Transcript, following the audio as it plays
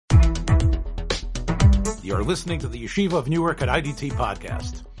You're listening to the Yeshiva of Newark at IDT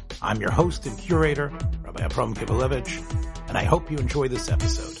podcast. I'm your host and curator, Rabbi Abram Kibalevich, and I hope you enjoy this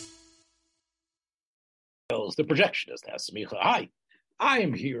episode. The projectionist asks me, hi, I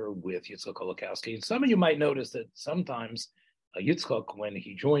am here with Yitzchak Kolakowski. And some of you might notice that sometimes Yitzchak, when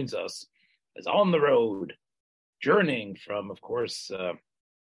he joins us, is on the road, journeying from, of course,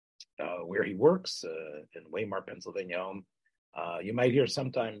 where he works in Weimar, Pennsylvania home. You might hear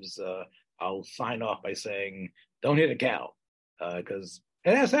sometimes I'll sign off by saying, don't hit a cow, because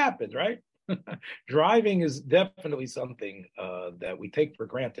it has happened, right? Driving is definitely something that we take for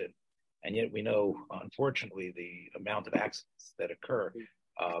granted. And yet we know, unfortunately, the amount of accidents that occur.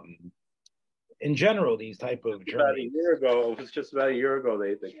 In general, these type of journeys. About a year ago, it was just about a year ago they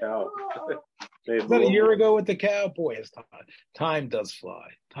hit the cow. About a year ago with the cow, boy, time does fly.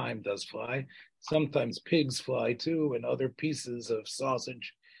 Time does fly. Sometimes pigs fly too, and other pieces of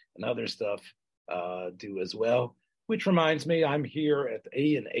sausage and other stuff do as well. Which reminds me, I'm here at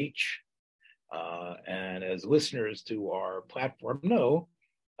A&H, and as listeners to our platform know,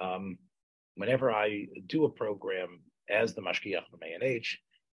 whenever I do a program as the Mashgiach from A&H,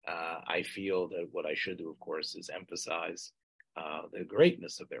 I feel that what I should do, of course, is emphasize the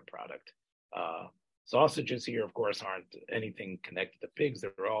greatness of their product. Sausages here, of course, aren't anything connected to pigs.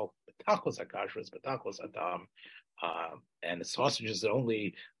 They're all betachos hakashros, betachos adam, and the sausage is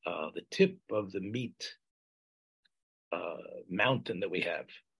only the tip of the meat mountain that we have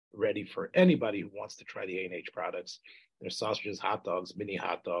ready for anybody who wants to try the A&H products. There's sausages, hot dogs, mini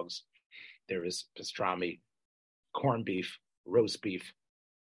hot dogs. There is pastrami, corned beef, roast beef,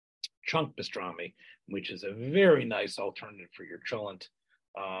 chunk pastrami, which is a very nice alternative for your cholent,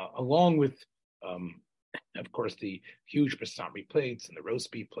 along with, of course, the huge pastrami plates and the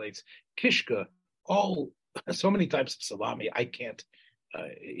roast beef plates, kishka, so many types of salami. I can't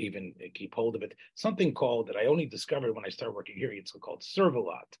even keep hold of it. Something called, that I only discovered when I started working here, it's called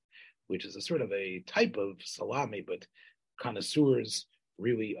servelat, which is a sort of a type of salami, but connoisseurs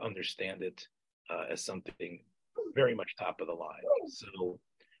really understand it as something very much top of the line. So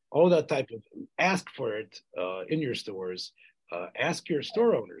all that type of, ask for it in your stores. Ask your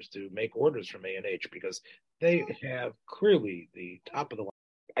store owners to make orders from A&H, because they have clearly the top of the line.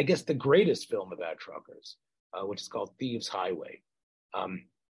 I guess the greatest film about truckers, which is called Thieves Highway.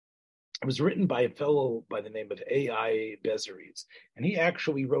 It was written by a fellow by the name of A.I. Bezeries, and he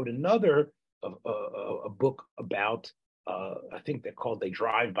actually wrote another a book about, I think they're called They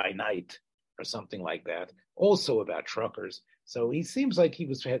Drive by Night or something like that, also about truckers. So he seems like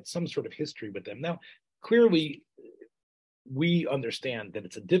he had some sort of history with them. Now, clearly, we understand that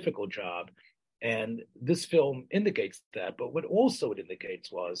it's a difficult job, and this film indicates that. But what also it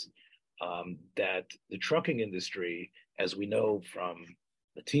indicates was that the trucking industry, as we know from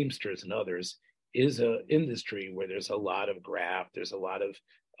the Teamsters and others, is an industry where there's a lot of graft, there's a lot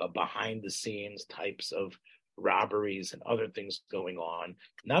of behind the scenes types of robberies and other things going on,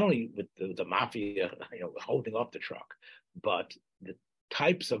 not only with the mafia, holding up the truck, but the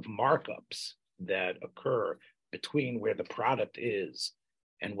types of markups that occur between where the product is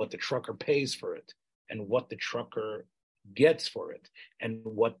and what the trucker pays for it, and what the trucker gets for it, and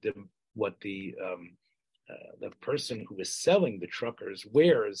what the person who is selling the truckers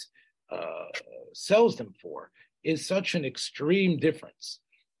wares sells them for, is such an extreme difference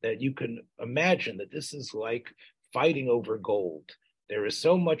that you can imagine that this is like fighting over gold. There is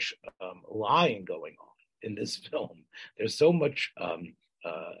so much lying going on in this film. There's so much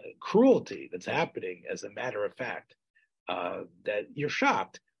cruelty that's happening, as a matter of fact, that you're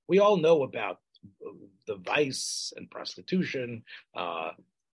shocked. We all know about the vice and prostitution.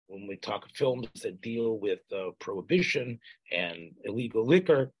 When we talk films that deal with prohibition and illegal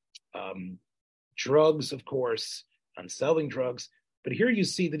liquor, drugs, of course, and selling drugs. But here you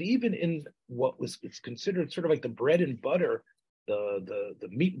see that even in what it's considered sort of like the bread and butter, the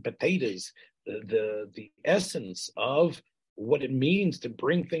meat and potatoes, the essence of what it means to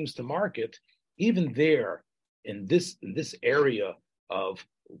bring things to market, even there in this area of,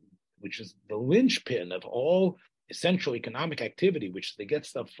 which is the linchpin of all essential economic activity, which they get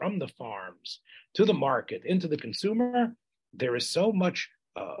stuff from the farms to the market into the consumer, there is so much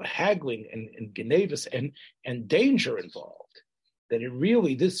haggling and genevus and danger involved that it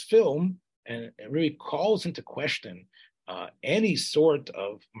really, this film, and it really calls into question any sort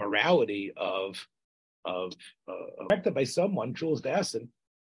of morality of directed by someone, Jules Dassin,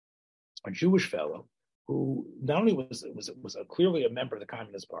 a Jewish fellow, who not only was clearly a member of the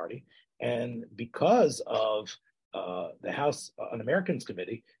Communist Party, and because of the House Un-Americans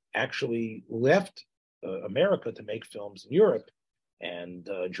Committee, actually left America to make films in Europe, And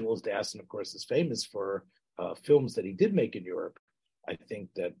Jules Dassin, of course, is famous for films that he did make in Europe. I think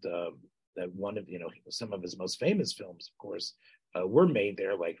that one of some of his most famous films, of course, were made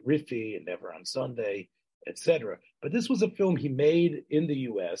there, like Riffy and Never on Sunday, etc. But this was a film he made in the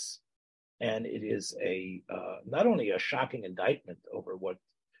U.S., and it is not only a shocking indictment over what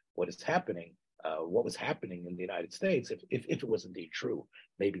is happening, what was happening in the United States, if it was indeed true.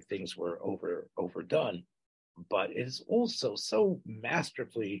 Maybe things were overdone, but it is also so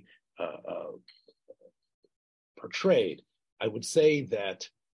masterfully portrayed. I would say that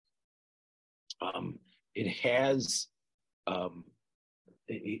it has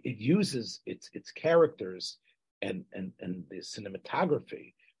it uses its characters and the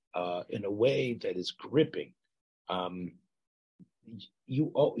cinematography in a way that is gripping.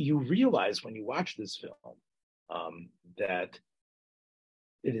 You realize when you watch this film that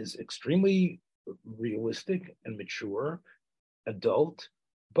it is extremely realistic and mature, adult,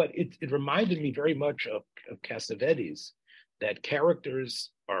 but it reminded me very much of Cassavetes, that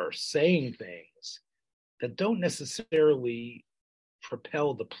characters are saying things that don't necessarily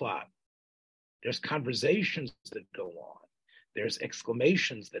propel the plot. There's conversations that go on. There's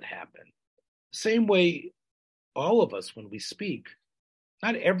exclamations that happen. Same way, all of us, when we speak,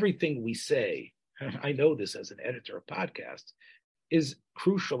 not everything we say, I know this as an editor of podcasts, is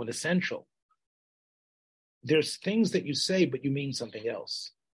crucial and essential. There's things that you say, but you mean something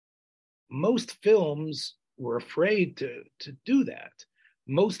else. Most films were afraid to do that.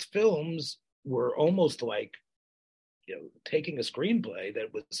 Most films were almost like, taking a screenplay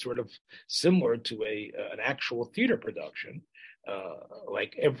that was sort of similar to an actual theater production.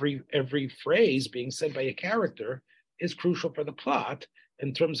 Like every phrase being said by a character is crucial for the plot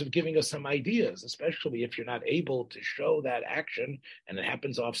in terms of giving us some ideas, especially if you're not able to show that action and it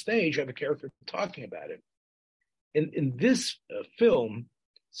happens off stage, you have a character talking about it. In this film,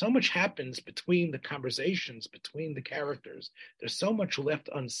 so much happens between the conversations between the characters. There's so much left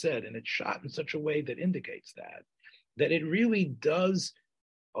unsaid, and it's shot in such a way that indicates that it really does.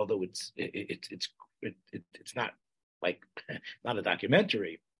 Although it's not like not a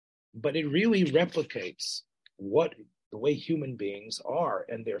documentary, but it really replicates the way human beings are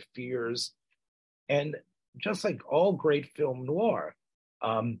and their fears. And just like all great film noir,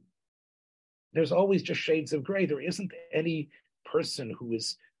 there's always just shades of gray. There isn't any person who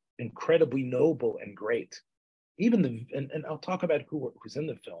is incredibly noble and great. Even and I'll talk about who's in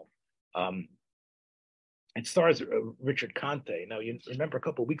the film. It stars Richard Conte. Now, you remember a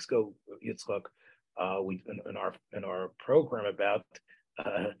couple of weeks ago, Yitzchak, we in our program about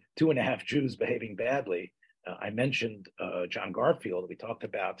 2.5 Jews behaving badly. I mentioned John Garfield. We talked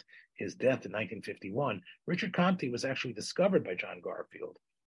about his death in 1951. Richard Conte was actually discovered by John Garfield.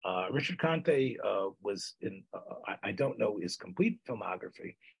 Richard Conte was in, I don't know his complete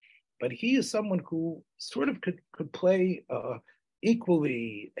filmography, but he is someone who sort of could play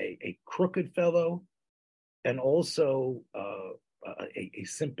equally a crooked fellow and also a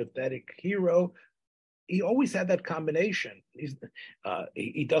sympathetic hero. He always had that combination.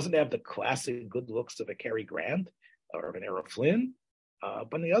 He doesn't have the classic good looks of a Cary Grant or of an Errol Flynn,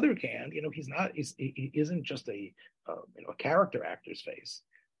 but on the other hand, he isn't just a character actor's face.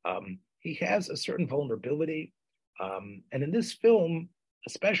 He has a certain vulnerability, and in this film,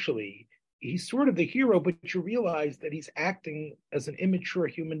 especially, he's sort of the hero, but you realize that he's acting as an immature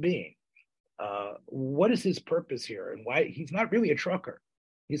human being. What is his purpose here, and why? He's not really a trucker.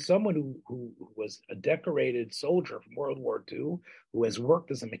 He's someone who was a decorated soldier from World War II, who has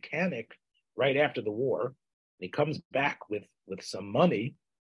worked as a mechanic right after the war. And he comes back with some money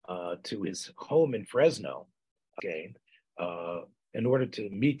to his home in Fresno, again, in order to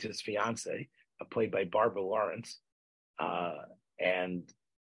meet his fiancée, played by Barbara Lawrence, and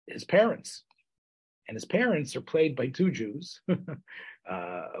his parents. And his parents are played by two Jews,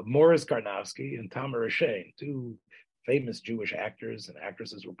 Morris Karnofsky and Tamara Shane, two famous Jewish actors and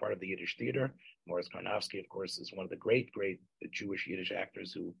actresses who were part of the Yiddish theater. Morris Karnofsky, of course, is one of the great Jewish Yiddish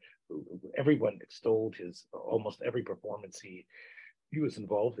actors who everyone extolled his almost every performance he was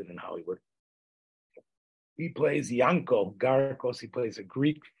involved in Hollywood. He plays Yanko Garkos. He plays a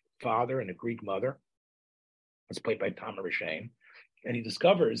Greek father and a Greek mother. It's played by Tamara Shane, and he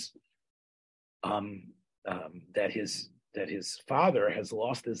discovers that his father has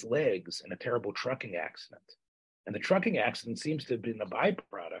lost his legs in a terrible trucking accident. And the trucking accident seems to have been a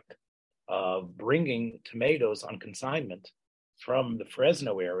byproduct of bringing tomatoes on consignment from the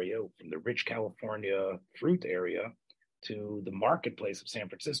Fresno area, from the rich California fruit area, to the marketplace of San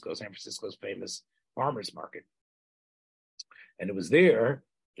Francisco's famous farmers market. And it was there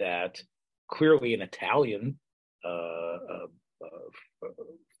that clearly an Italian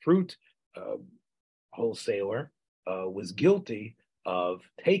fruit wholesaler was guilty of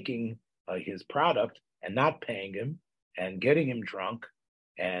taking his product and not paying him and getting him drunk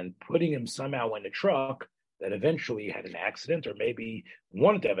and putting him somehow in a truck that eventually had an accident or maybe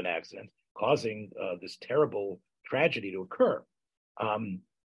wanted to have an accident, causing this terrible tragedy to occur.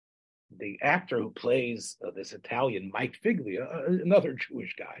 The actor who plays this Italian Mike Figlia, another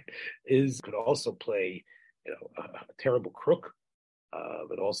Jewish guy, could also play a terrible crook,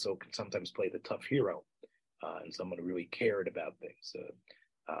 but also can sometimes play the tough hero and someone who really cared about things.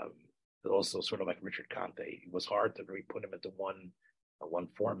 But also sort of like Richard Conte, it was hard to really put him into one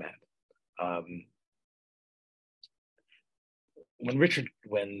format. When Richard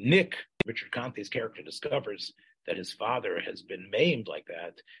Conte's character discovers that his father has been maimed like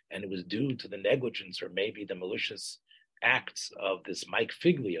that, and it was due to the negligence or maybe the malicious acts of this Mike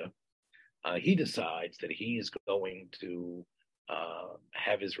Figlia, he decides that he is going to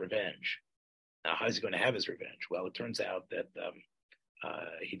have his revenge. Now, how's he going to have his revenge? Well, it turns out that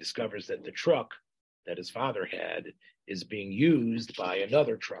he discovers that the truck that his father had is being used by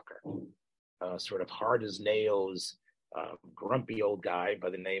another trucker, sort of hard as nails, grumpy old guy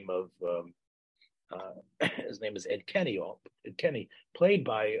by the name of his name is Ed Kenny. Ed Kenny, played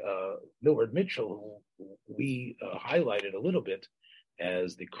by Millard Mitchell, who we highlighted a little bit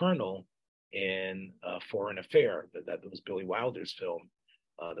as the colonel in Foreign Affair. That was Billy Wilder's film.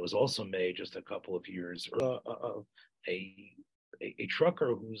 That was also made just a couple of years. A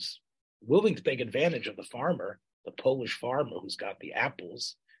trucker who's willing to take advantage of the farmer, the Polish farmer who's got the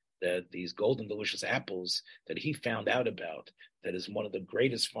apples, these golden delicious apples that he found out about, that is one of the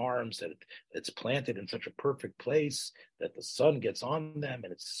greatest farms, that it's planted in such a perfect place that the sun gets on them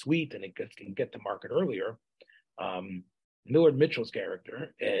and it's sweet and it can get to market earlier. Millard Mitchell's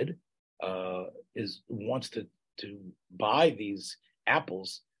character, Ed, wants to buy these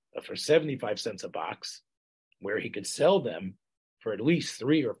apples for 75 cents a box, where he could sell them for at least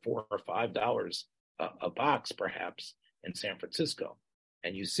 $3 or $4 or $5 a box, perhaps, in San Francisco.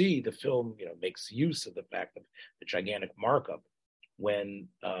 And you see the film, makes use of the fact of the gigantic markup. When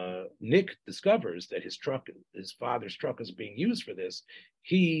Nick discovers that his father's truck is being used for this,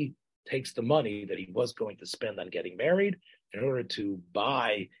 he takes the money that he was going to spend on getting married in order to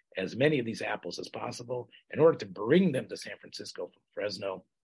buy as many of these apples as possible, in order to bring them to San Francisco from Fresno,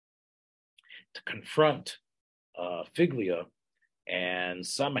 to confront Figlia and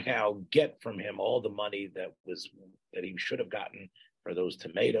somehow get from him all the money that he should have gotten for those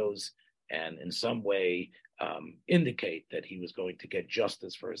tomatoes, and in some way indicate that he was going to get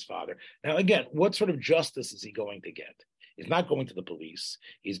justice for his father. Now, again, what sort of justice is he going to get? He's not going to the police.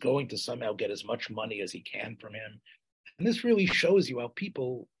 He's going to somehow get as much money as he can from him. And this really shows you how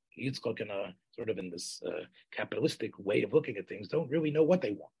people, Yitzchak, in this capitalistic way of looking at things, don't really know what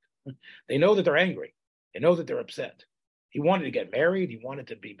they want. They know that they're angry. They know that they're upset. He wanted to get married. He wanted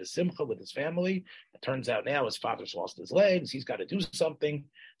to be besimcha with his family. It turns out now his father's lost his legs. He's got to do something.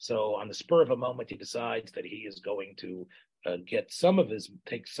 So on the spur of a moment, he decides that he is going to take some of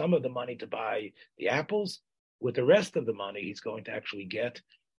the money to buy the apples. With the rest of the money, he's going to actually get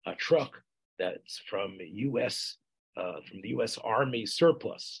a truck that's from the U.S. Army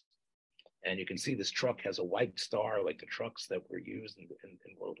surplus. And you can see this truck has a white star like the trucks that were used in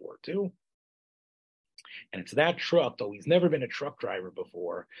World War II. And it's that truck, though he's never been a truck driver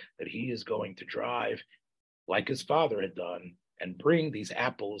before, that he is going to drive like his father had done and bring these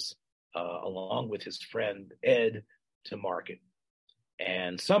apples along with his friend Ed to market.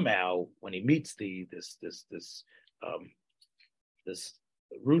 And somehow, when he meets this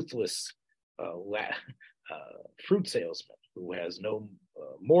ruthless fruit salesman who has no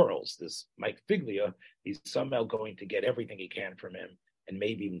morals, this Mike Figlia, he's somehow going to get everything he can from him and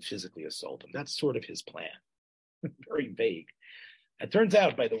maybe even physically assault him. That's sort of his plan. Very vague. It turns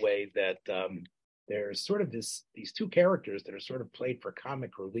out, by the way, that there's sort of these two characters that are sort of played for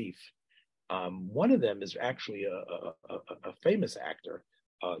comic relief. One of them is actually a famous actor,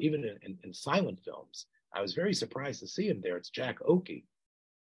 even in silent films. I was very surprised to see him there. It's Jack Oakie,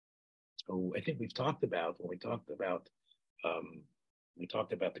 who I think we've talked about when we talked about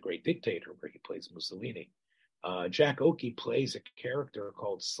The Great Dictator, where he plays Mussolini. Jack Oakie plays a character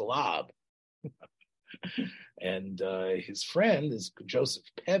called Slob. And his friend is Joseph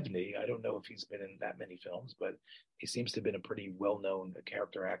Pevney. I don't know if he's been in that many films, but he seems to have been a pretty well-known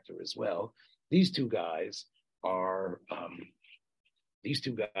character actor as well. These two guys are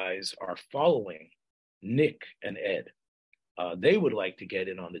following Nick and Ed. They would like to get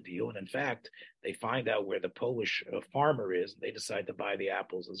in on the deal, and in fact, they find out where the Polish farmer is. And they decide to buy the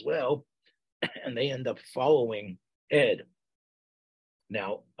apples as well, and they end up following Ed.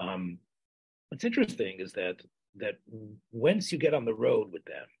 Now, what's interesting is that once you get on the road with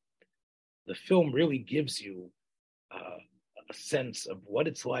them, the film really gives you a sense of what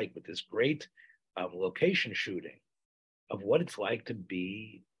it's like with this great location shooting of what it's like to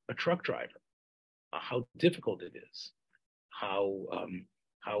be a truck driver, how difficult it is, how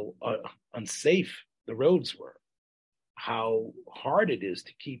unsafe the roads were, how hard it is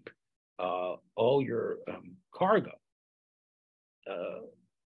to keep all your cargo. Uh,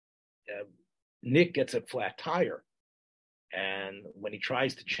 Nick gets a flat tire, and when he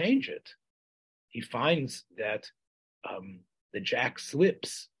tries to change it, he finds that the jack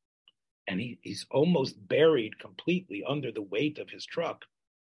slips, and he's almost buried completely under the weight of his truck.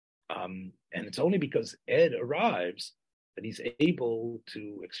 And it's only because Ed arrives that he's able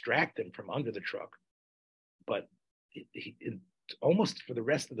to extract him from under the truck. But almost for the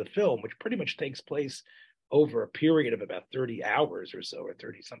rest of the film, which pretty much takes place over a period of about 30 hours or so, or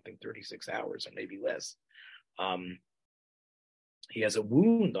 30 something, 36 hours, or maybe less, he has a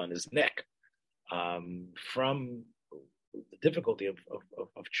wound on his neck from the difficulty of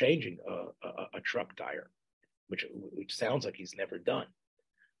changing a truck tire, which sounds like he's never done,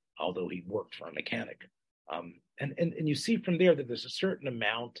 although he worked for a mechanic. And you see from there that there's a certain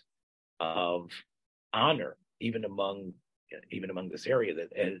amount of honor even among this area,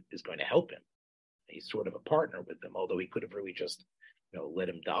 that Ed is going to help him. He's sort of a partner with them, although he could have really just let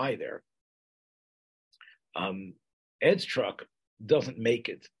him die there. Ed's truck doesn't make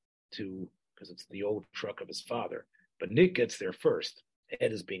it to, because it's the old truck of his father, but Nick gets there first.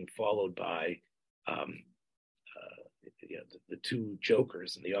 Ed is being followed by the two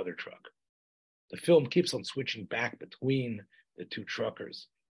jokers in the other truck. The film keeps on switching back between the two truckers.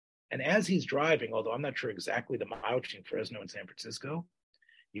 And as he's driving, although I'm not sure exactly the mileage between Fresno and San Francisco,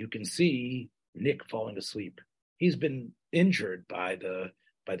 you can see Nick falling asleep. He's been injured by the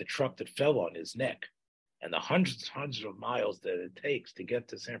truck that fell on his neck, and the hundreds of miles that it takes to get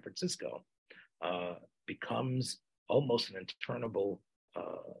to San Francisco becomes almost an interminable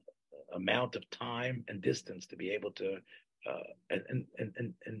amount of time and distance to be able to.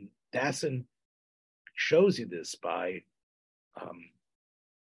 And Dassin shows you this by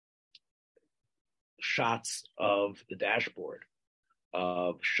shots of the dashboard,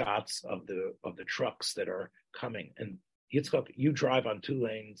 of shots of the trucks that are coming. And Yitzchak, you drive on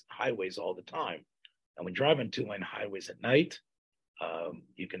 2-lane highways all the time, and when you drive on 2-lane highways at night,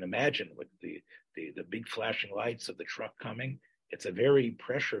 you can imagine with the big flashing lights of the truck coming, it's a very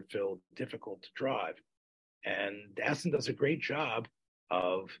pressure-filled, difficult to drive. And Dassin does a great job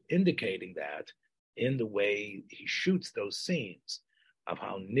of indicating that in the way he shoots those scenes of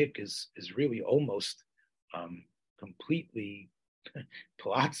how Nick is really almost completely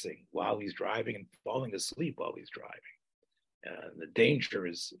plotzing while he's driving and falling asleep while he's driving. The danger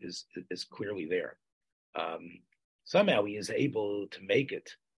is clearly there. Somehow he is able to make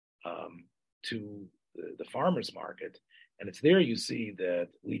it to the farmer's market, and it's there you see that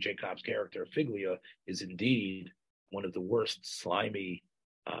Lee J. Cobb's character Figlia is indeed one of the worst slimy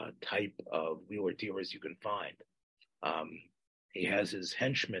type of wheeler dealers you can find. He has his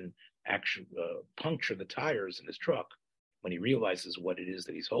henchmen actually puncture the tires in his truck when he realizes what it is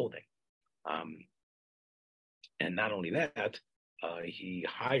that he's holding. And not only that, he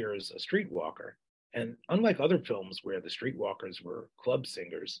hires a streetwalker. And unlike other films where the streetwalkers were club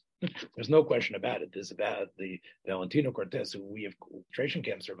singers, there's no question about it. This is about the Valentino Cortez, who we have concentration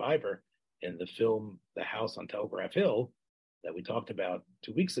camp survivor in the film The House on Telegraph Hill that we talked about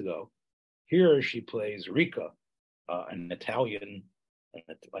 2 weeks ago. Here she plays Rika, an Italian,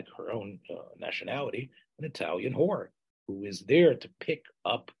 like her own nationality, an Italian whore who is there to pick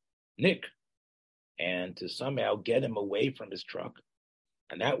up Nick and to somehow get him away from his truck.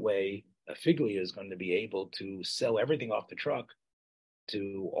 And that way, Figlia is going to be able to sell everything off the truck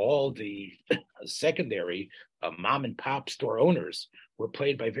to all the secondary mom and pop store owners who are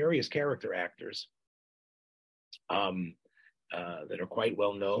played by various character actors that are quite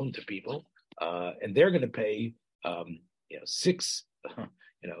well known to people. And they're going to pay $6 or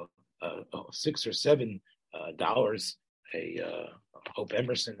 $7 Hope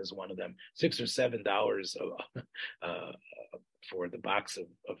Emerson is one of them. $6 or $7 for the box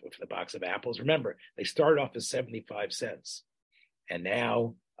of apples. Remember, they started off as 75 cents, and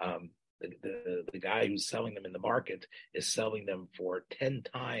now the guy who's selling them in the market is selling them for 10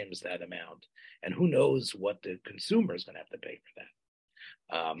 times that amount. And who knows what the consumer is going to have to pay for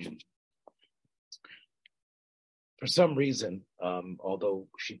that. For some reason, although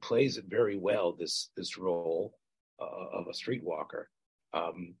she plays it very well, this role of a streetwalker,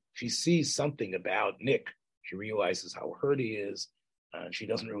 she sees something about Nick. She realizes how hurt he is, She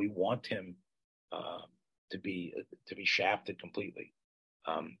doesn't really want him uh, to be shafted completely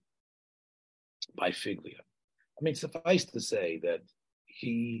by Figlia. I mean, suffice to say that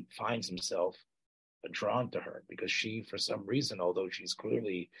he finds himself drawn to her because she, for some reason, although she's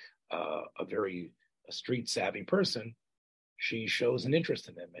clearly a very street savvy person, she shows an interest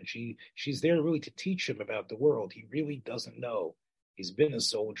in him, and she's there really to teach him about the world. He really doesn't know. He's been a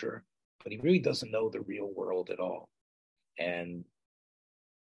soldier, but he really doesn't know the real world at all. And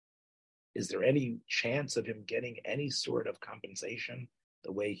is there any chance of him getting any sort of compensation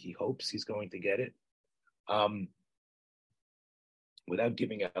the way he hopes he's going to get it? Without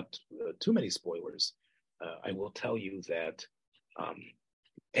giving out too many spoilers, I will tell you that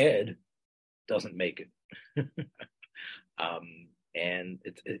Ed doesn't make it. And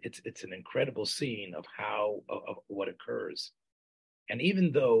it's an incredible scene of what occurs. And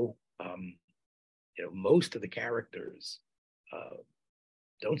even though most of the characters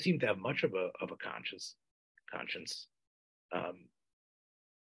don't seem to have much of a conscience,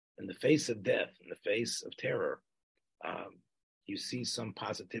 in the face of death, in the face of terror, you see some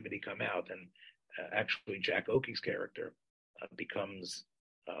positivity come out. And actually, Jack Oakey's character becomes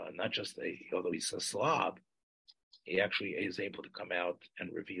not just although he's a slob, he actually is able to come out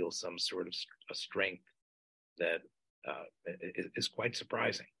and reveal some sort of a strength that is quite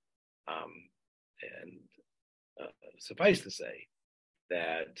surprising. And suffice to say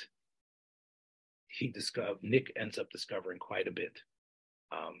that Nick ends up discovering quite a bit.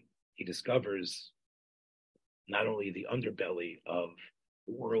 He discovers not only the underbelly of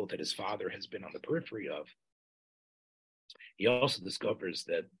the world that his father has been on the periphery of, he also discovers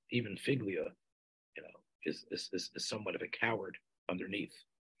that even Figlia, is somewhat of a coward underneath,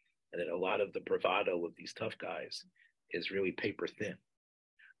 and that a lot of the bravado of these tough guys is really paper thin.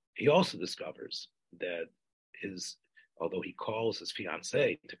 He also discovers that although he calls his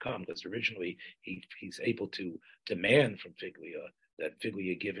fiancée to come, because originally he's able to demand from Figlia that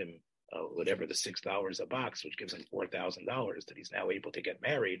Figlia give him whatever the $6 a box, which gives him $4,000, that he's now able to get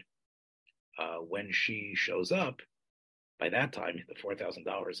married. When she shows up, by that time, the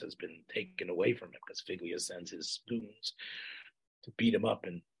 $4,000 has been taken away from him because Figlia sends his spoons to beat him up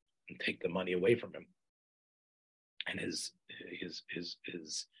and take the money away from him. And his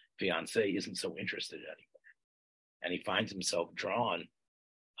fiancée isn't so interested anymore. And he finds himself drawn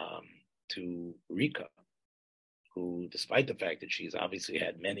to Rika, who, despite the fact that she's obviously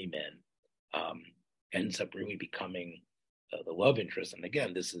had many men, ends up really becoming the love interest. And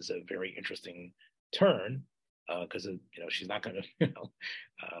again, this is a very interesting turn because she's not going to,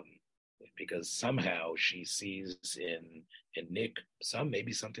 because somehow she sees in Nick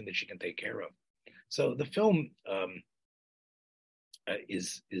maybe something that she can take care of. So the film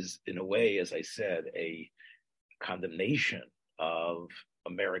is in a way, as I said, a condemnation of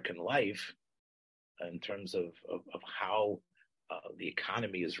American life in terms of how the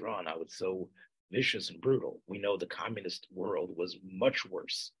economy is run, how it's so vicious and brutal. We know the communist world was much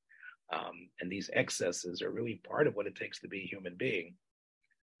worse. And these excesses are really part of what it takes to be a human being.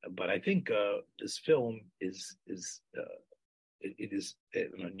 But I think this film is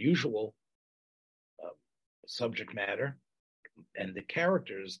an unusual subject matter, and the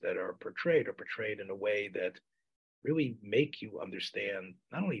characters that are portrayed in a way that really make you understand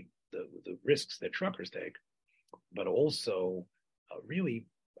not only the risks that truckers take, but also really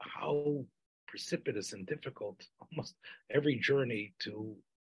how precipitous and difficult almost every journey to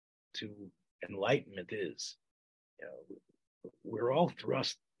enlightenment is. We're all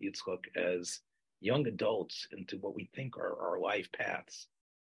thrust, Yitzchak, as young adults into what we think are our life paths.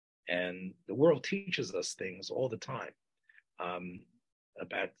 And the world teaches us things all the time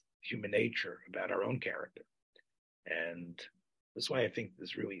about human nature, about our own character. And that's why I think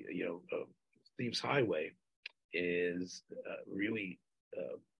this really, Thieves Highway is really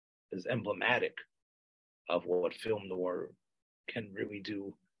is emblematic of what film noir can really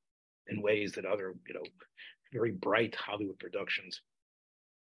do in ways that other, very bright Hollywood productions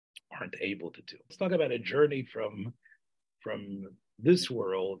aren't able to do. Let's talk about a journey from this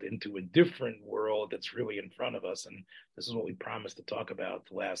world into a different world that's really in front of us. And this is what we promised to talk about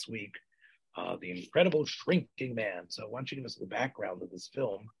last week, The Incredible Shrinking Man. So why don't you give us the background of this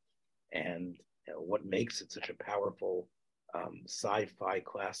film and what makes it such a powerful sci-fi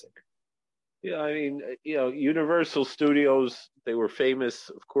classic? Yeah, I mean, Universal Studios, they were famous,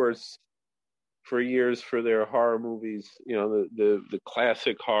 of course, for years for their horror movies, the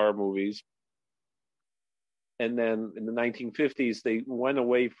classic horror movies. And then in the 1950s, they went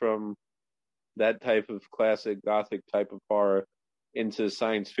away from that type of classic Gothic type of horror into the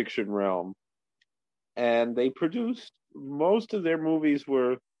science fiction realm. And they produced most of their movies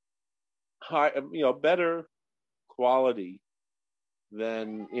were high, better quality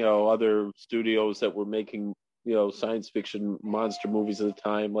than other studios that were making science fiction monster movies at the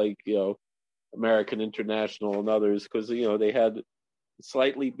time, like American International and others, because they had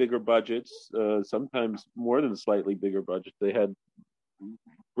slightly bigger budgets, sometimes more than slightly bigger budgets. They had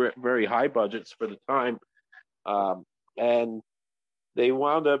very high budgets for the time, and they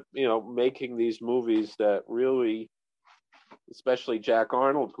wound up making these movies that really, especially Jack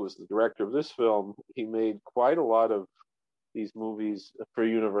Arnold, who was the director of this film, he made quite a lot of these movies for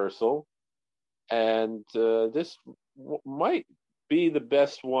Universal, and this might be the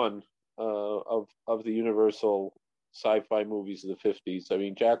best one of the Universal sci-fi movies of the 50s. I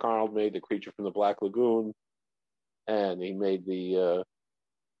mean, Jack Arnold made The Creature from the Black Lagoon, and he made the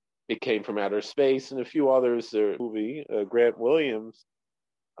It Came from Outer Space and a few others. The movie Grant Williams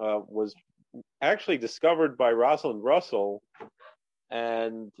was actually discovered by Rosalind Russell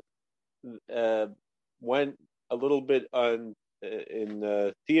and went a little bit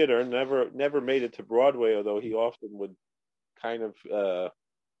in theater. Never made it to Broadway, although he often would kind of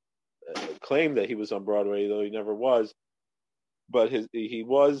claim that he was on Broadway, though he never was. But he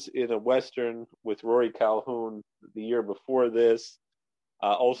was in a Western with Rory Calhoun the year before this,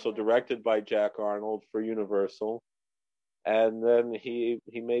 also directed by Jack Arnold for Universal. And then he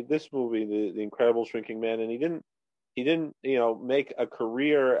made this movie, the Incredible Shrinking Man, and he didn't make a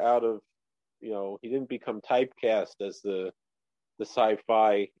career out of, he didn't become typecast as the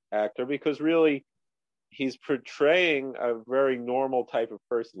sci-fi actor, because really he's portraying a very normal type of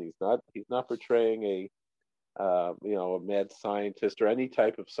person. He's not portraying a mad scientist or any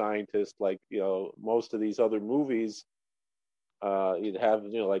type of scientist like most of these other movies. You'd have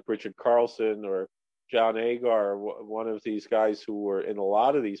like Richard Carlson or John Agar, one of these guys who were in a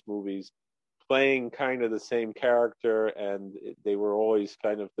lot of these movies, playing kind of the same character, and they were always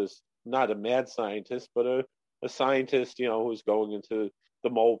kind of this, not a mad scientist, but a scientist, who's going into the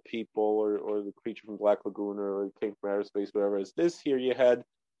mole people or the Creature from Black Lagoon or Came from Outer Space, whatever it is. This here, you had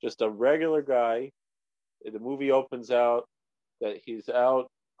just a regular guy. The movie opens out that he's out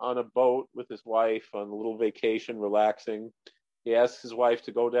on a boat with his wife on a little vacation, relaxing. He asks his wife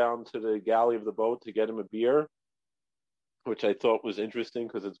to go down to the galley of the boat to get him a beer, which I thought was interesting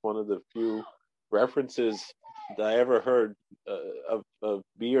because it's one of the few references that I ever heard of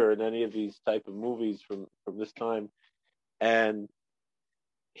beer in any of these type of movies from this time. And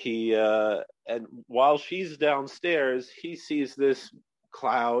and while she's downstairs, he sees this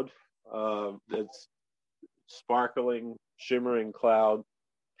cloud that's sparkling, shimmering cloud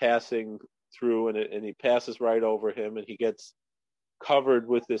passing through, and he passes right over him, and he gets covered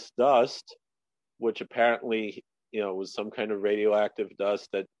with this dust, which apparently was some kind of radioactive dust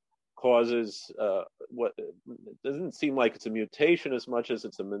that causes what doesn't seem like it's a mutation as much as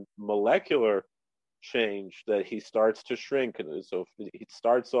it's a molecular change, that he starts to shrink. And so he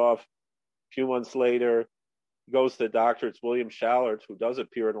starts off a few months later, he goes to the doctor. It's William Schallert, who does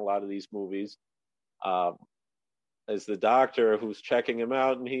appear in a lot of these movies, as the doctor who's checking him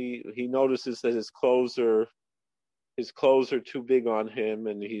out, and he notices that his clothes are too big on him,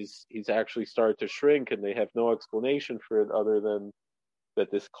 and he's actually started to shrink, and they have no explanation for it other than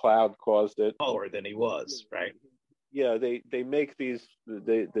that this cloud caused it. Lower than he was, right? Yeah, they make these,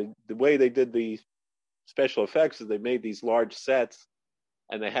 the way they did the special effects is they made these large sets,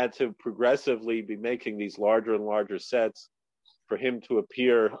 and they had to progressively be making these larger and larger sets for him to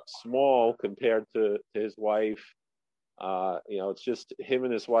appear small compared to his wife. It's just him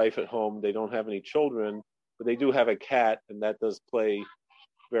and his wife at home. They don't have any children, but they do have a cat, and that does play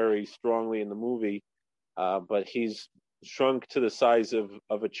very strongly in the movie. But he's shrunk to the size of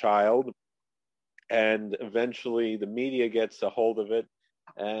a child, and eventually the media gets a hold of it,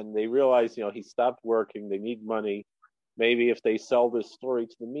 and they realize, he stopped working. They need money. Maybe if they sell this story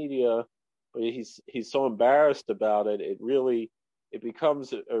to the media, but he's so embarrassed about it, it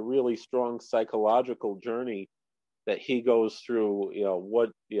becomes a really strong psychological journey that he goes through,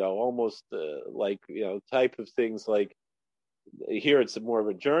 almost type of things. Like here it's more of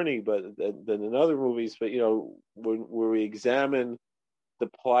a journey, but than in other movies. But when we examine the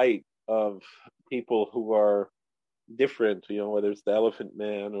plight of people who are different, whether it's the Elephant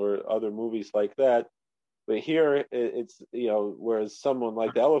Man or other movies like that. But here it's whereas someone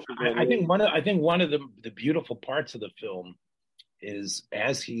like the Elephant Man, I think one of the beautiful parts of the film is,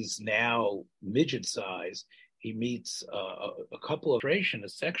 as he's now midget size, he meets a couple of frustration, a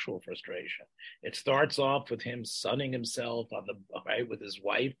sexual frustration. It starts off with him sunning himself with his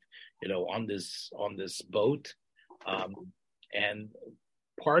wife, on this boat, and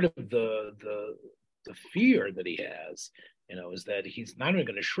part of the the fear that he has, is that he's not only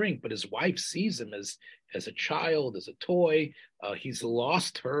going to shrink, but his wife sees him as a child, as a toy. He's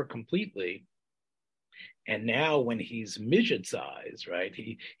lost her completely. And now when he's midget sized, right,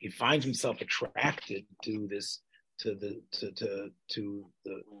 he finds himself attracted to this to the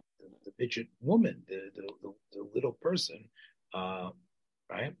midget woman, the little person,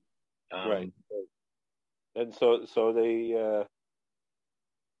 right? Right. And so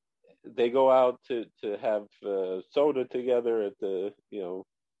they go out to have soda together at the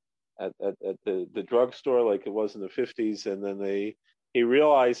at the drugstore like it was in the 50s, and then he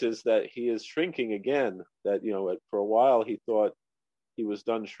realizes that he is shrinking again. That for a while he thought he was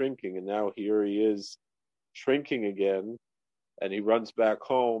done shrinking, and now here he is shrinking again, and he runs back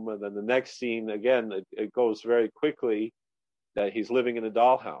home. And then the next scene again, it goes very quickly that he's living in a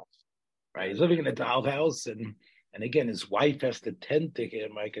dollhouse. Right, he's living in a dollhouse, and again, his wife has to tend to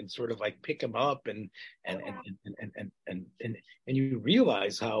him, like, and sort of like pick him up, and you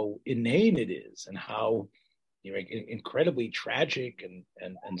realize how inane it is, and how incredibly tragic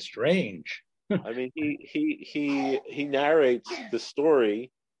and strange. I mean, he narrates the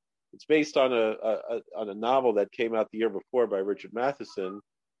story. It's based on a novel that came out the year before by Richard Matheson,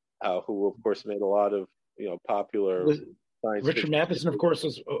 who of course made a lot of popular science Richard fiction. Matheson, of course,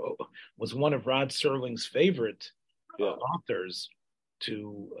 was one of Rod Serling's favorite authors,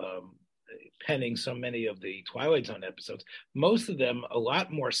 to penning so many of the Twilight Zone episodes. Most of them a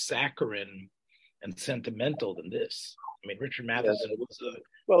lot more saccharine and sentimental than this. I mean, Richard Matheson was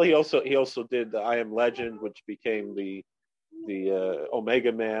well. He also did the I Am Legend, which became the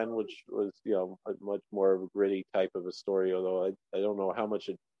Omega Man, which was a much more of a gritty type of a story. Although I don't know how much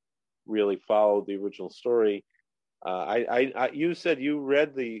it really followed the original story. You said you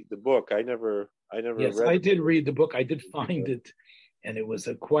read the book. I never. Yes, read I did read the book. I did find it, and it was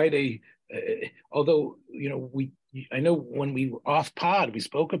quite a. Although I know when we were off pod, we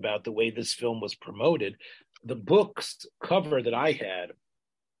spoke about the way this film was promoted. The book's cover that I had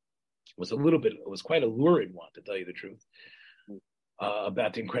was quite a lurid one, to tell you the truth,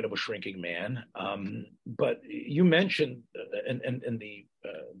 about the incredible shrinking man. But you mentioned and the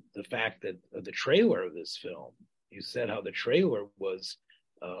fact that the trailer of this film. You said how the trailer was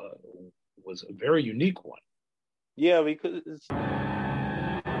a very unique one. Yeah, because the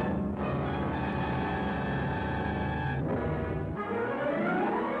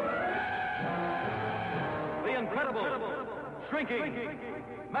incredible shrinking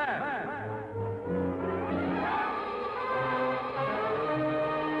man.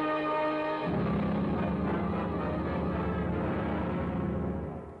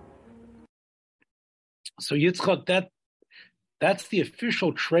 So Yitzchak, that's the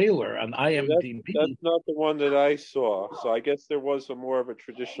official trailer on IMDb. That's not the one that I saw. So I guess there was more of a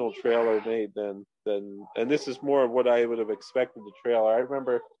traditional trailer made than, and this is more of what I would have expected the trailer. I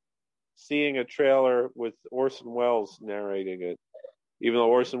remember seeing a trailer with Orson Welles narrating it, even though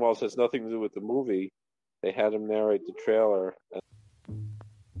Orson Welles has nothing to do with the movie. They had him narrate the trailer.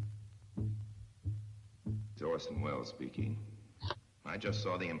 It's Orson Welles speaking. I just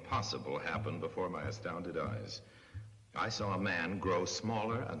saw the impossible happen before my astounded eyes. I saw a man grow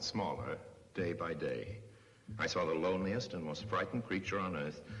smaller and smaller day by day. I saw the loneliest and most frightened creature on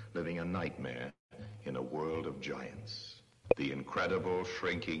earth living a nightmare in a world of giants. The incredible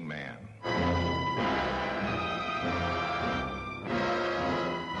shrinking man.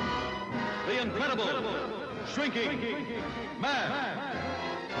 The incredible shrinking man.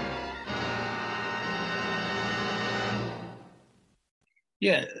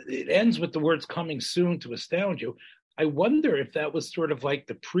 Yeah, it ends with the words "coming soon" to astound you. I wonder if that was sort of like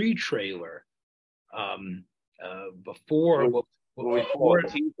the pre-trailer before. We call it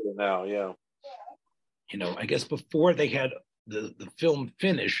teaser now, yeah. I guess before they had the film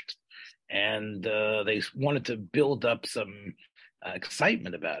finished, and they wanted to build up some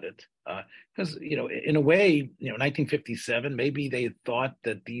excitement about it, because in a way, 1957, maybe they thought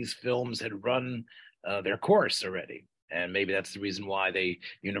that these films had run their course already. And maybe that's the reason why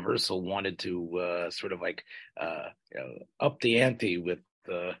Universal wanted to sort of like up the ante with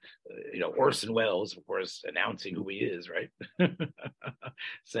Orson Welles, of course, announcing who he is, right?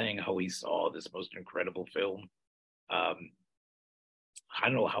 Saying how he saw this most incredible film. I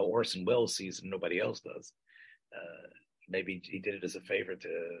don't know how Orson Welles sees it and nobody else does. Maybe he did it as a favor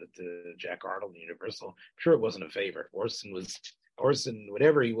to Jack Arnold and Universal. I'm sure it wasn't a favor. Orson,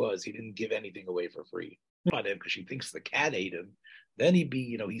 whatever he was, he didn't give anything away for free. On him because she thinks the cat ate him. Then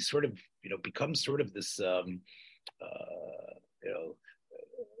he sort of becomes sort of this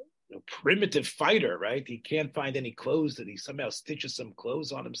primitive fighter, right? He can't find any clothes, that he somehow stitches some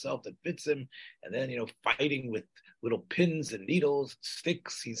clothes on himself that fits him, and then fighting with little pins and needles,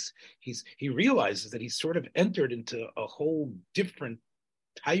 sticks. He realizes that he's sort of entered into a whole different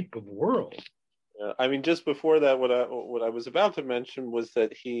type of world. I mean, just before that, what I was about to mention was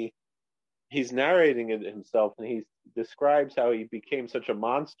that he's narrating it himself, and he describes how he became such a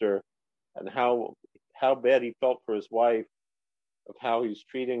monster, and how bad he felt for his wife, of how he's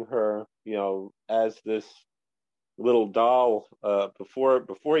treating her, as this little doll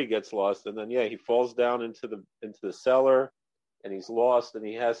before he gets lost, and then he falls down into the cellar, and he's lost, and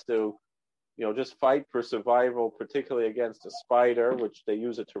he has to just fight for survival, particularly against a spider, which they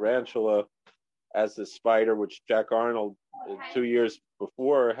use a tarantula as the spider, which Jack Arnold 2 years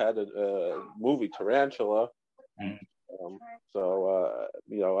before had a movie Tarantula. Mm.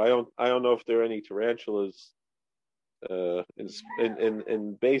 I don't know if there are any tarantulas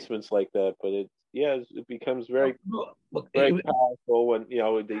in basements like that, but it becomes very powerful when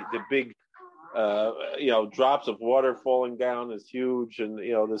the big drops of water falling down is huge, and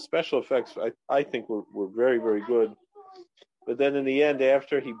the special effects I think were very, very good. But then in the end,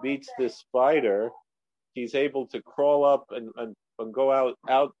 after he beats this spider, he's able to crawl up and go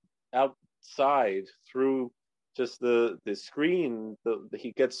outside through just the screen.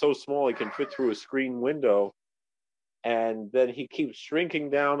 He gets so small he can fit through a screen window, and then he keeps shrinking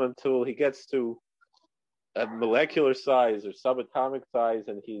down until he gets to a molecular size or subatomic size,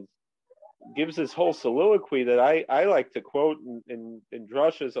 and he gives this whole soliloquy that I like to quote in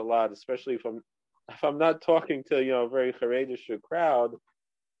drushes a lot, especially if I'm not talking to a very Haredish crowd.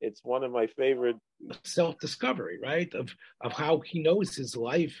 It's one of my favorite self-discovery, right? Of how he knows his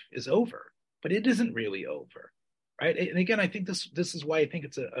life is over, but it isn't really over, right? And again, I think this is why I think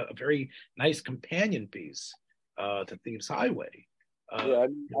it's a very nice companion piece to Thieves Highway. I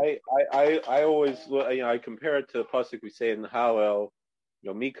always I compare it to the pasuk we say in Hallel,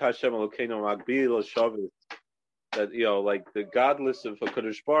 Mi Kashem Elokeinu Magbil Shavis, that like the godless of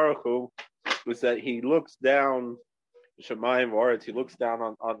HaKadosh Baruch Hu was that he looks down, Shemayim V'Aretz, he looks down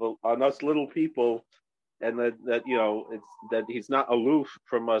on us little people, and that it's that he's not aloof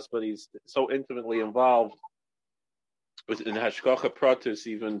from us, but he's so intimately involved in Hashgacha Pratis,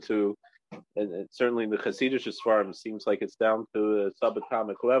 even to, and certainly in the Hasidic Sfarim, seems like it's down to a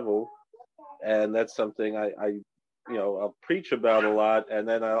subatomic level, and that's something I'll preach about a lot, and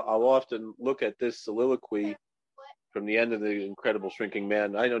then I'll often look at this soliloquy from the end of The Incredible Shrinking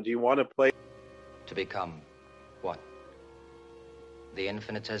Man. I know, do you want to play? To become what? The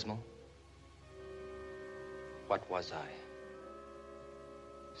infinitesimal? What was I?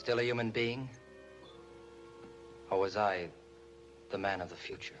 Still a human being? Or was I the man of the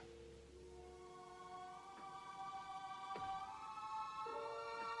future?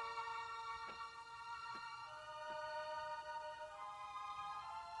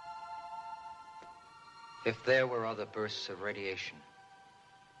 If there were other bursts of radiation,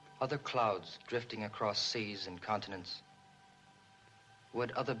 other clouds drifting across seas and continents,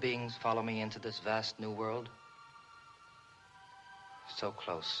 would other beings follow me into this vast new world? So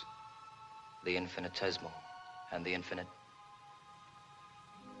close, the infinitesimal and the infinite.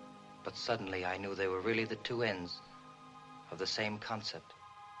 But suddenly I knew they were really the two ends of the same concept.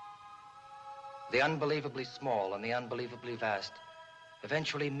 The unbelievably small and the unbelievably vast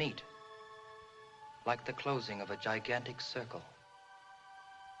eventually meet, like the closing of a gigantic circle.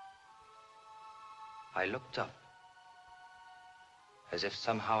 I looked up, as if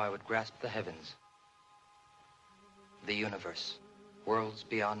somehow I would grasp the heavens, the universe, worlds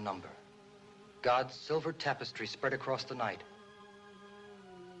beyond number, God's silver tapestry spread across the night.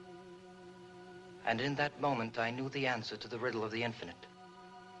 And in that moment, I knew the answer to the riddle of the infinite.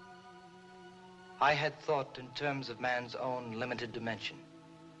 I had thought in terms of man's own limited dimension.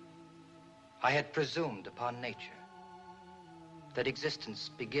 I had presumed upon nature, that existence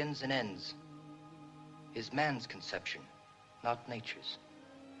begins and ends is man's conception, not nature's.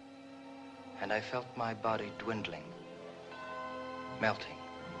 And I felt my body dwindling, melting,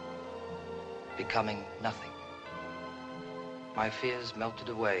 becoming nothing. My fears melted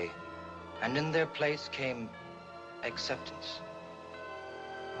away, and in their place came acceptance.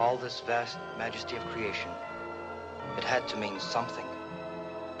 All this vast majesty of creation, it had to mean something.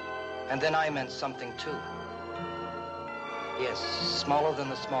 And then I meant something too. Yes, smaller than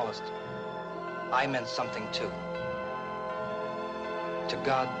the smallest, I meant something too. To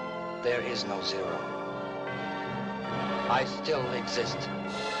God, there is no zero. I still exist.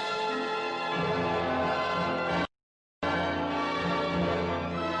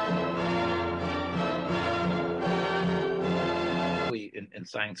 in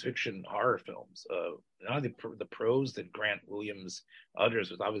science fiction horror films. Not only the prose that Grant Williams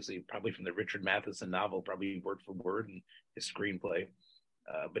utters was obviously probably from the Richard Matheson novel, probably word for word in his screenplay.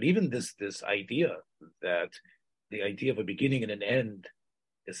 But even this idea that the idea of a beginning and an end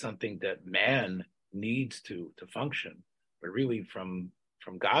is something that man needs to function, but really from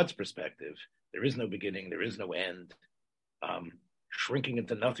God's perspective, there is no beginning, there is no end. Shrinking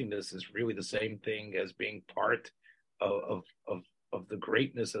into nothingness is really the same thing as being part of the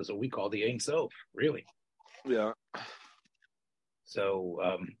greatness as what we call the Ein Sof, really. Yeah. So,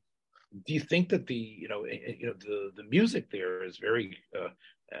 do you think that the music there is very,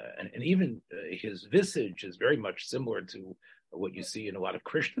 and even his visage is very much similar to what you see in a lot of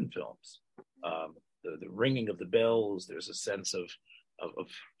Christian films? The ringing of the bells. There's a sense of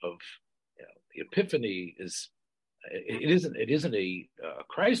the Epiphany is. It isn't a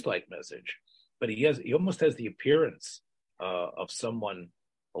Christ-like message, but he almost has the appearance of someone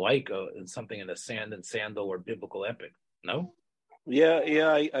like something in a Sand and Sandal or biblical epic. No?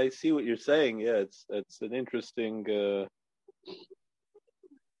 Yeah, I see what you're saying. Yeah, it's an interesting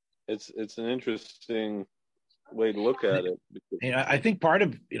it's an interesting way to look at it. I think part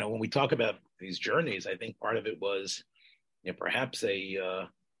of when we talk about these journeys, I think part of it was perhaps an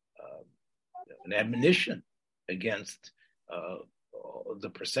admonition against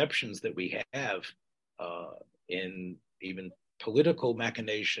the perceptions that we have in even political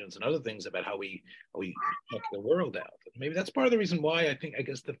machinations and other things about how we check the world out. Maybe that's part of the reason why I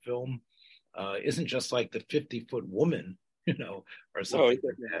guess the film isn't just like the 50-foot woman, or something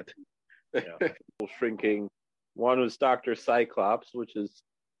like that. Shrinking. One was Dr. Cyclops, which is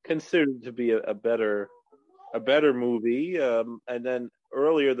considered to be a better movie, and then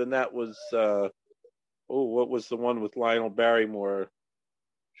earlier than that was. What was the one with Lionel Barrymore? I'm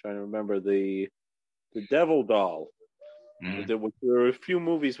trying to remember the Devil Doll. Mm. There were a few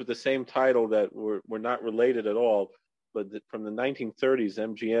movies with the same title that were not related at all, but from the 1930s,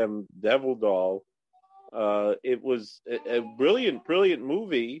 MGM Devil Doll. It was a brilliant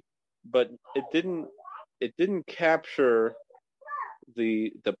movie, but it didn't capture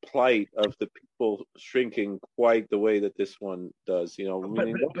the plight of the people shrinking quite the way that this one does, But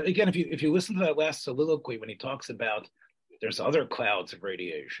again, if you listen to that last soliloquy when he talks about there's other clouds of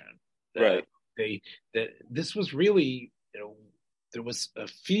radiation, right? That this was really, there was a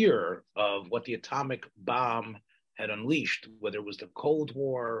fear of what the atomic bomb had unleashed, whether it was the Cold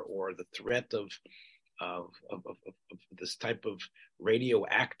War or the threat of this type of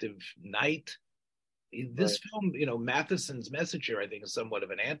radioactive night. This film, Matheson's message here, I think, is somewhat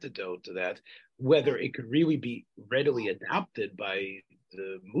of an antidote to that. Whether it could really be readily adopted by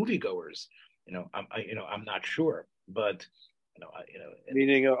the moviegoers, I'm not sure. But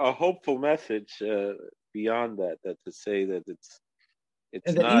meaning a hopeful message beyond that to say that it's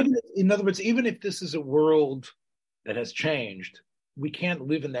and not. Even, in other words, even if this is a world that has changed, we can't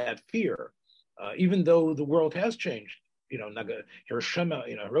live in that fear, even though the world has changed. Hiroshima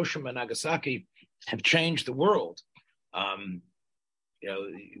and Nagasaki have changed the world.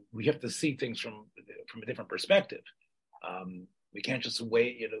 We have to see things from a different perspective. We can't just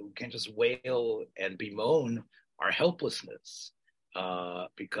wail and bemoan our helplessness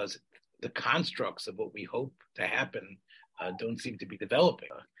because the constructs of what we hope to happen don't seem to be developing.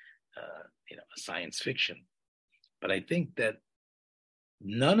 A science fiction, but I think that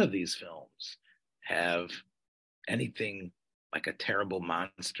none of these films have anything like a terrible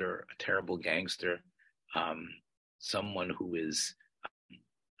monster, a terrible gangster, someone who is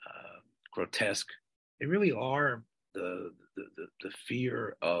grotesque. They really are the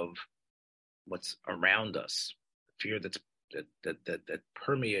fear of what's around us, fear that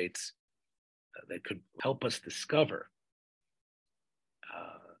permeates, that could help us discover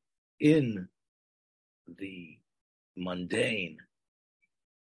in the mundane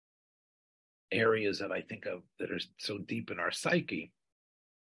areas that I think of that are so deep in our psyche.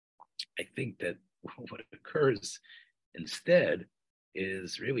 I think that what occurs instead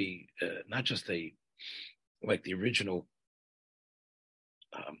is really not just like the original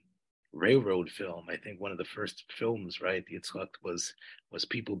railroad film. I think one of the first films, right, the Yitzhak, was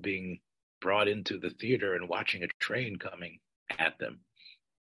people being brought into the theater and watching a train coming at them.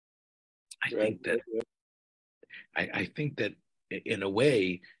 I think that in a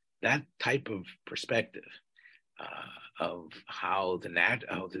way, that type of perspective of how the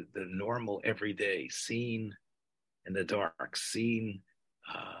normal everyday, seen in the dark, seen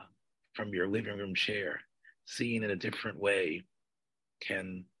from your living room chair, seen in a different way,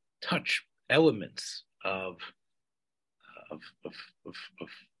 can touch elements of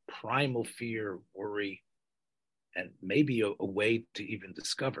primal fear, worry, and maybe a way to even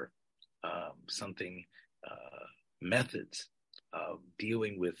discover methods of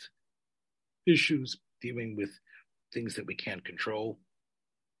dealing with issues, dealing with things that we can't control.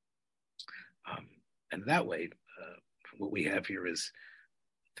 And that way, what we have here is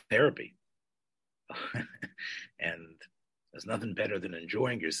therapy. And there's nothing better than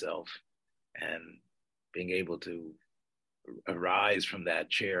enjoying yourself and being able to arise from that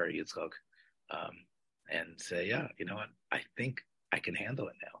chair, Yitzchak, and say, yeah, you know what, I think I can handle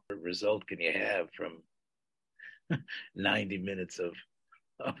it now. What result can you have from 90 minutes of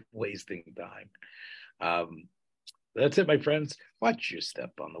wasting time? That's it, my friends. Watch your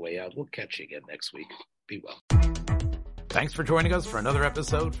step on the way out. We'll catch you again next week. Be well. Thanks for joining us for another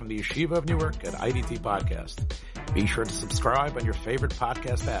episode from the Yeshiva of Newark at IDT Podcast. Be sure to subscribe on your favorite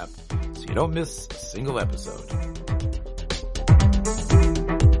podcast app so you don't miss a single episode.